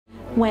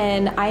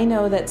When I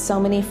know that so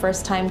many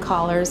first-time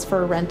callers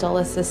for rental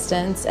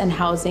assistance and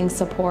housing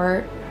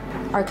support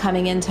are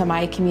coming into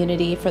my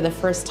community for the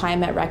first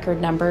time at record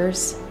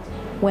numbers,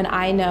 when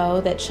I know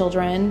that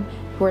children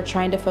who are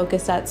trying to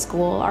focus at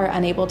school are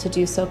unable to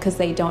do so because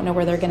they don't know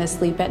where they're going to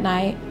sleep at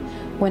night,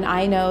 when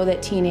I know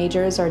that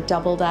teenagers are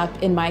doubled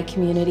up in my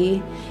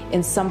community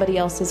in somebody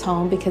else's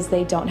home because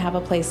they don't have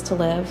a place to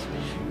live,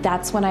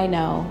 that's when I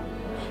know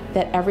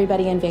that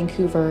everybody in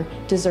Vancouver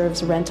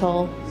deserves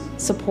rental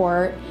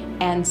support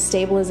and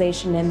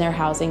stabilization in their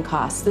housing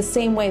costs, the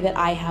same way that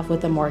I have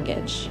with a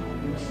mortgage.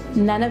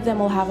 None of them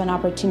will have an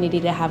opportunity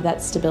to have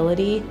that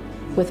stability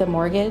with a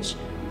mortgage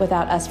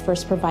without us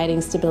first providing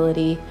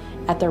stability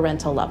at the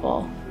rental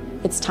level.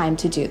 It's time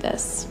to do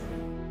this.